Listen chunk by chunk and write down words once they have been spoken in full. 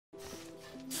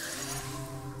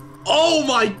Oh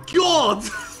my god!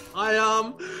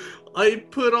 I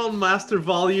put on master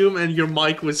volume and your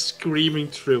mic was screaming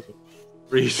through.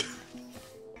 Read.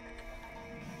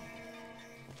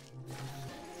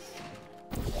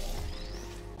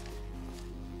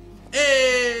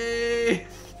 Hey!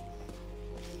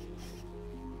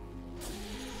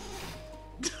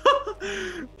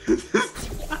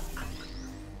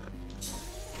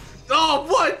 Oh,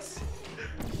 what?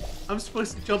 I'm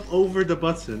supposed to jump over the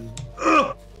button.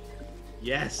 Ugh!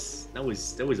 Yes, that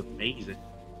was amazing.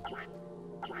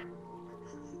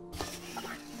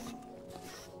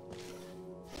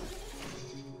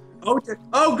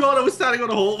 Oh god, I was standing on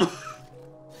a hole.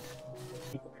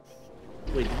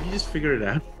 Wait, did you just figure it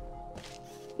out?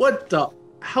 What the?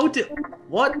 How did?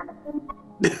 What?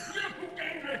 Did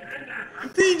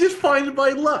you just find it by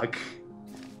luck?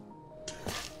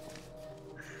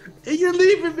 And you're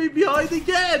leaving me behind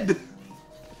again!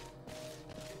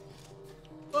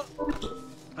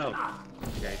 Oh,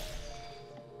 okay.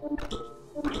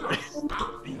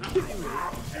 Are you kidding me?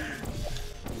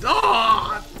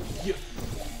 Ah!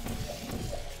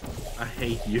 I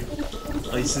hate you.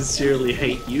 I sincerely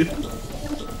hate you.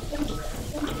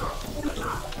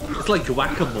 It's like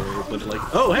whack-a-mole, but like,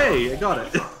 oh hey, I got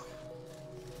it.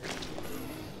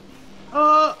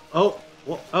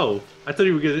 Oh, I thought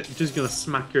you were just gonna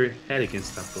smack your head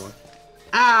against that door.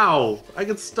 Ow! I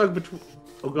get stuck between.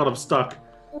 Oh god, I'm stuck.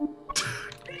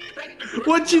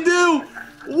 What'd you do?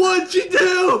 What'd you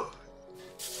do?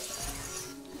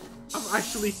 I'm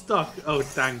actually stuck. Oh,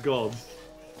 thank god.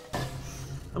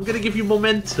 I'm gonna give you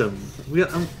momentum.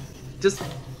 I'm just.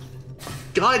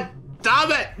 God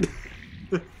damn it!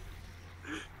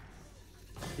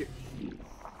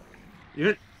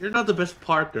 You're not the best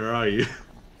partner, are you?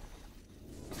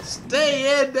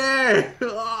 Stay in there!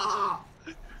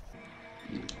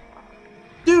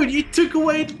 Dude, you took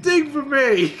away the thing from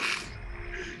me!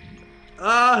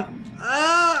 Ow!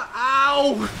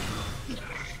 Ow!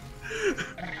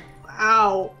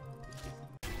 Ow!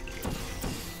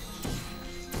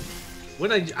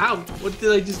 What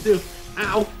did I just do?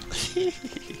 Ow!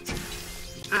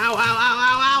 Ow, ow, ow,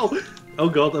 ow, ow! Oh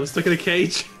god, I'm stuck in a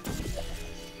cage.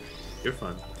 You're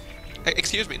fun. Hey,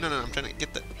 excuse me. No, I'm trying to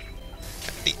get the...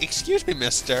 Excuse me,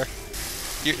 mister.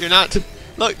 You're not...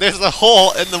 Look, there's a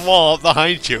hole in the wall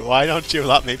behind you. Why don't you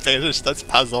let me finish this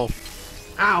puzzle?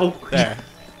 Ow! There.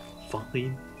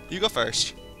 Fine. You go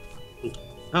first.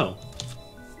 Oh.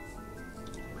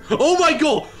 Oh my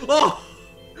god! Oh!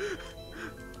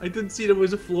 I didn't see there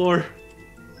was a floor.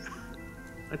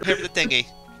 Here for the thingy.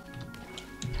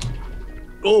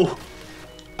 Oh!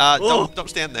 Don't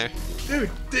stand there. Dude,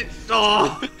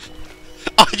 oh!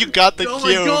 Oh, you got the Oh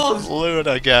my cube. God. Blew it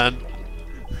again.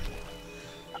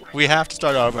 We have to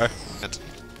start over.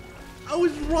 I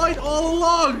was right all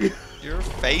along! Your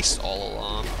face all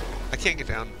along. I can't get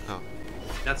down. Oh.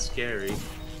 That's scary.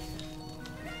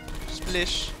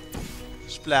 Splish.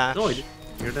 Splash. No, I didn't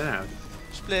figure that out.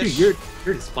 Splish. Dude,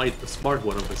 you're the smart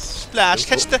one of us. Splash.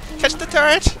 Catch the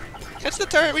turret. Catch the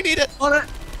turret. We need it. On it!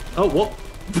 Oh, what?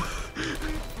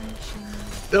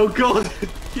 Oh god!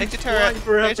 Take the turret.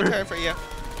 Here's the turret for you.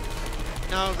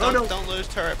 No, don't lose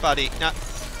turret, buddy. No.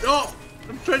 Oh!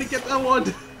 I'm trying to get that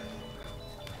one!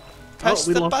 Press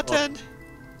the button.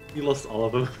 You lost all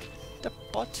of them. The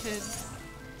button.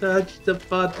 Touch the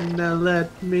button and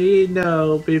let me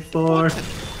know before Button.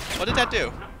 What did that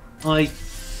do? I...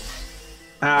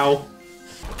 Ow.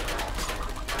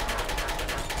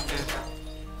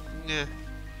 Yeah.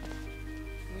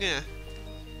 Yeah.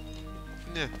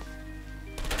 Yeah.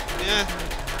 Yeah.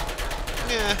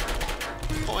 Yeah.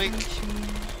 Boink.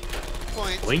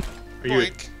 Boink. Boink? Are you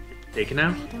Boink. taken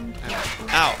out?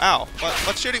 Ow, ow.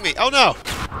 What's shooting me? Oh no!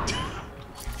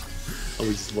 I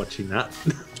was just watching that.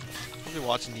 I'll be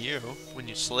watching you when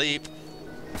you sleep.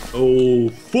 Oh,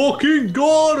 fucking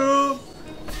got him!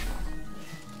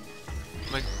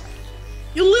 Like,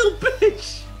 You little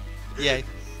bitch! yay.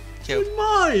 He's Cute.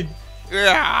 mine!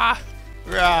 Rah!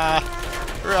 Rah!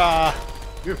 Rah!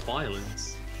 Your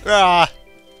violence. Rah!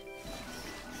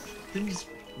 Things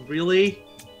really?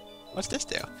 What's this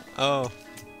do? Oh,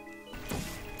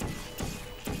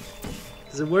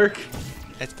 Does it work?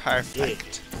 it's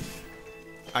perfect.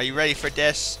 Are you ready for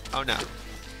this? Oh no.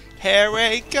 Here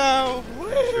we go!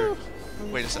 Woo!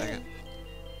 Wait a second.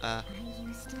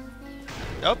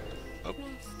 Nope. Oh.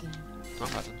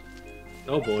 Wrong button.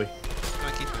 Oh boy. Come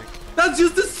on, keep going. That's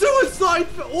just a suicide!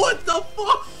 What the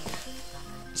fuck?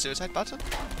 Suicide button?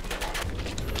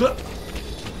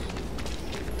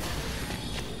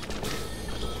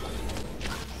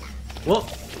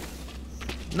 What?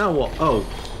 Now what? Oh.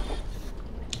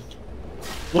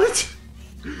 What?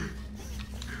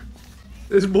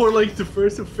 It's more like the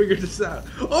first to figure this out.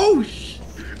 Oh,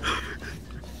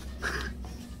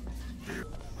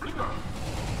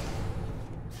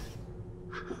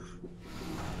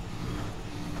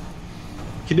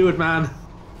 You can do it, man.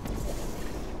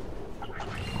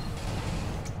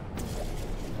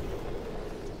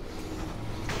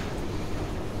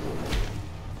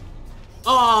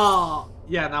 Oh!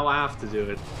 Yeah, now I have to do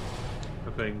it.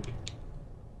 I think.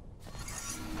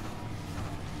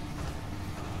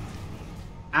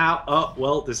 Ow. Oh,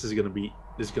 well, this is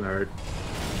gonna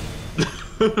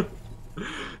hurt.